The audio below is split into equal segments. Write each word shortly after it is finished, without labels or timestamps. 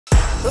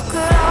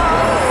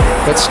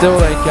But still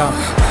they come.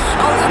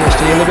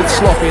 PSG a little bit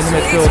sloppy in the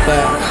midfield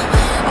there.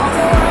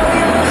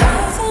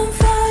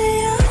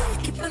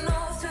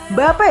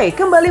 Mbappe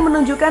kembali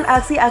menunjukkan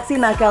aksi-aksi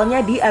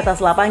nakalnya di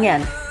atas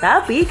lapangan.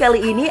 Tapi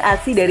kali ini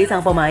aksi dari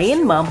sang pemain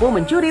mampu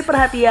mencuri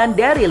perhatian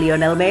dari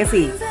Lionel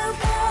Messi.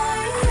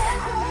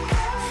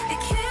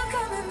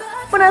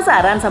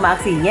 Penasaran sama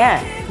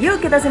aksinya? Yuk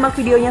kita simak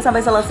videonya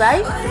sampai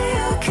selesai.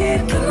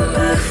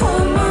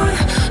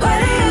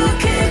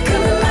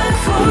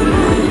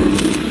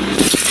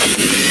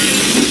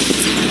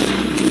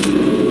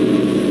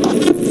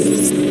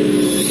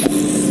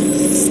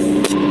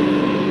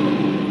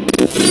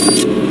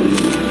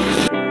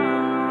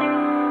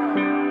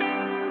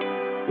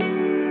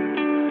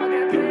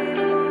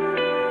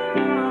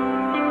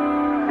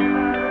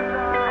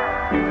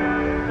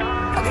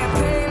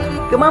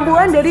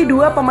 Kemampuan dari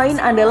dua pemain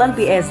andalan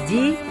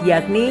PSG,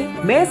 yakni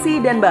Messi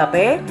dan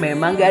Mbappe,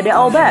 memang gak ada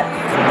obat.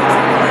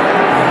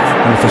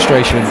 And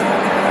frustration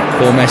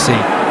for Messi.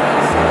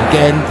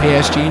 Again,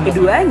 PSG.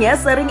 Keduanya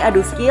sering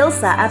adu skill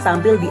saat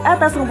tampil di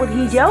atas rumput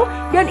hijau,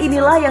 dan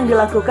inilah yang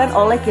dilakukan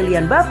oleh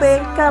Kylian Mbappe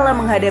kala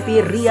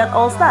menghadapi Riyadh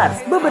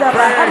All-Stars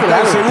beberapa hari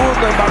lalu.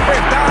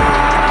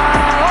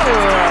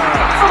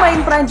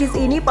 Pemain Prancis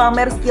ini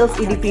pamer skills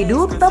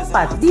individu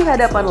tepat di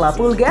hadapan La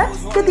Pulga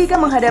ketika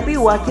menghadapi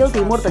wakil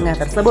Timur Tengah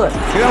tersebut.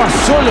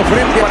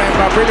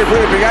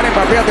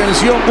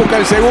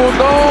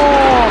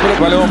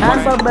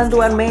 Tanpa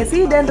bantuan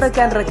Messi dan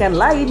rekan-rekan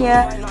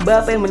lainnya,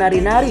 Mbappe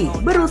menari-nari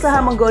berusaha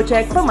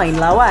menggocek pemain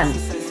lawan.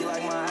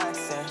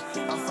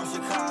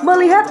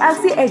 Melihat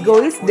aksi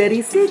egois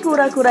dari si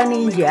kura-kura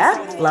ninja,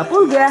 La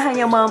Pulga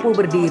hanya mampu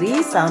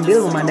berdiri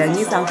sambil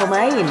memandangi sang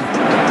pemain.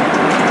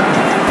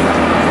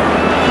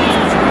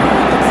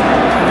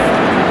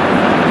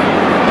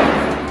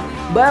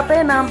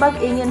 Mbappe nampak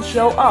ingin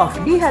show off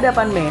di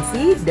hadapan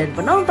Messi dan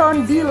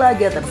penonton di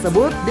laga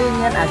tersebut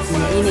dengan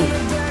aksinya ini.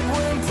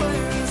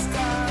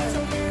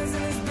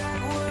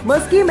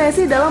 Meski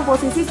Messi dalam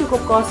posisi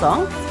cukup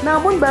kosong,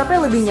 namun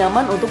Mbappe lebih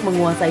nyaman untuk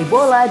menguasai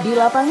bola di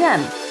lapangan.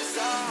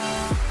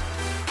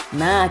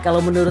 Nah,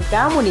 kalau menurut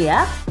kamu nih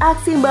ya,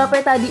 aksi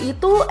Mbappe tadi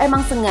itu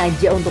emang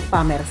sengaja untuk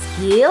pamer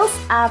skills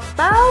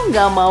atau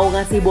nggak mau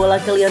ngasih bola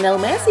ke Lionel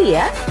Messi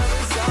ya?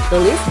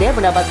 Tulis deh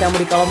pendapat kamu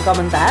di kolom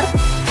komentar.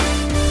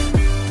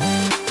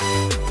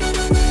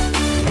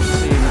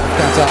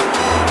 Up.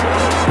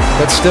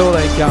 But still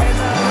they come.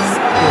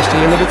 PSG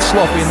a little bit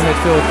sloppy in the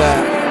midfield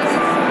there.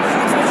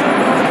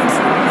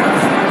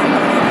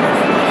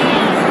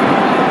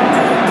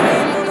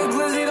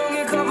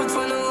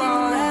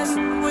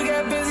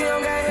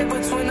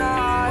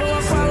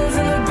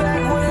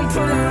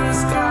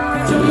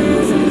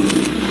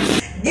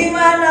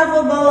 Gimana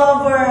football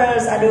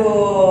lovers?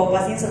 Aduh,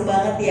 pastinya seru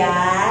banget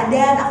ya.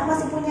 Dan aku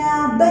masih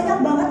punya banyak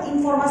banget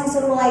informasi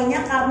seru lainnya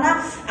karena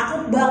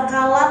aku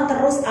bakalan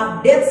terus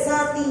update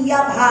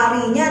setiap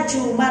harinya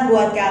cuman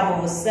buat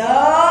kamu. So,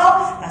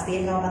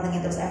 pastiin kamu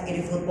pantengin terus FK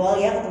di Football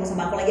ya. Ketemu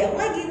sama aku lagi.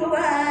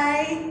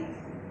 Bye-bye.